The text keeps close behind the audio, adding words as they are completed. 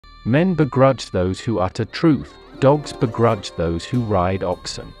Men begrudge those who utter truth, dogs begrudge those who ride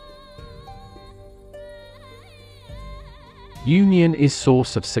oxen. Union is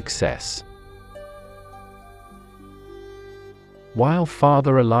source of success. While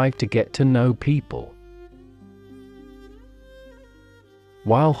farther alive to get to know people.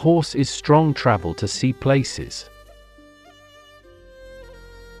 While horse is strong travel to see places.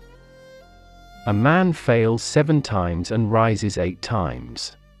 A man fails 7 times and rises 8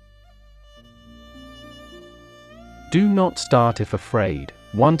 times. Do not start if afraid,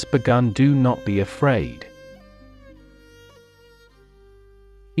 once begun do not be afraid.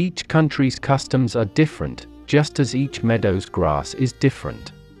 Each country's customs are different, just as each meadow's grass is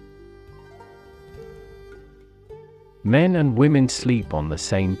different. Men and women sleep on the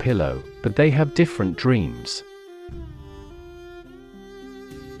same pillow, but they have different dreams.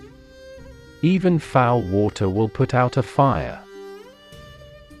 Even foul water will put out a fire.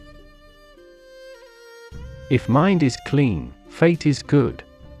 If mind is clean, fate is good.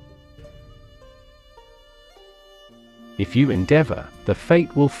 If you endeavor, the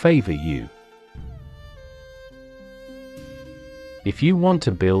fate will favor you. If you want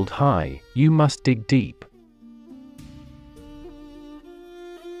to build high, you must dig deep.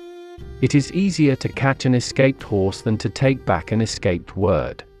 It is easier to catch an escaped horse than to take back an escaped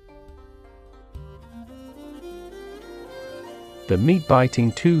word. The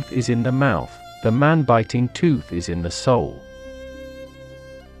meat-biting tooth is in the mouth, the man-biting tooth is in the soul.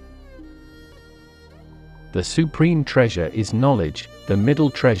 The supreme treasure is knowledge, the middle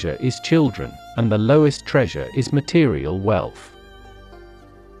treasure is children, and the lowest treasure is material wealth.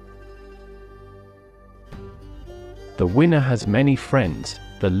 The winner has many friends,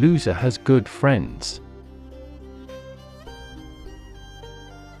 the loser has good friends.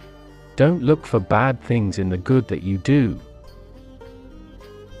 Don't look for bad things in the good that you do.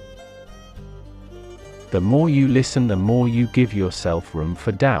 The more you listen, the more you give yourself room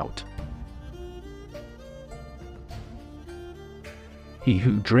for doubt. He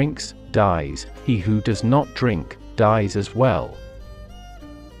who drinks, dies, he who does not drink, dies as well.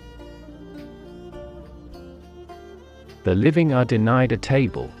 The living are denied a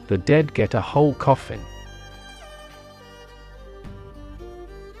table, the dead get a whole coffin.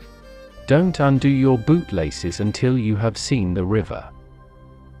 Don't undo your bootlaces until you have seen the river.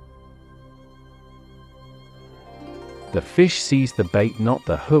 The fish sees the bait, not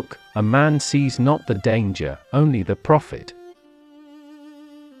the hook, a man sees not the danger, only the profit.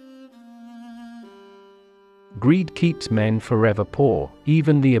 Greed keeps men forever poor,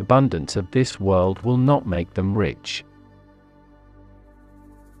 even the abundance of this world will not make them rich.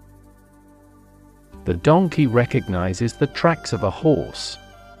 The donkey recognizes the tracks of a horse.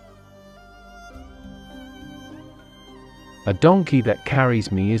 A donkey that carries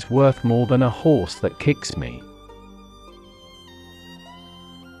me is worth more than a horse that kicks me.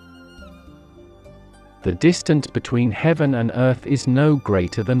 The distance between heaven and earth is no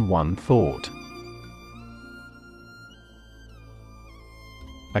greater than one thought.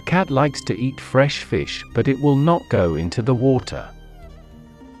 A cat likes to eat fresh fish, but it will not go into the water.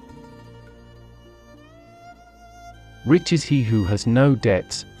 Rich is he who has no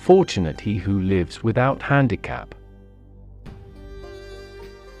debts, fortunate he who lives without handicap.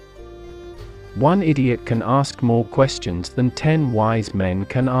 One idiot can ask more questions than 10 wise men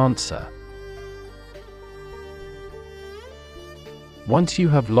can answer. Once you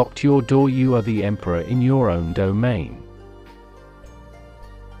have locked your door, you are the emperor in your own domain.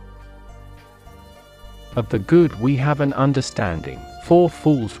 Of the good we have an understanding, for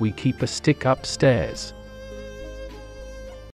fools we keep a stick upstairs.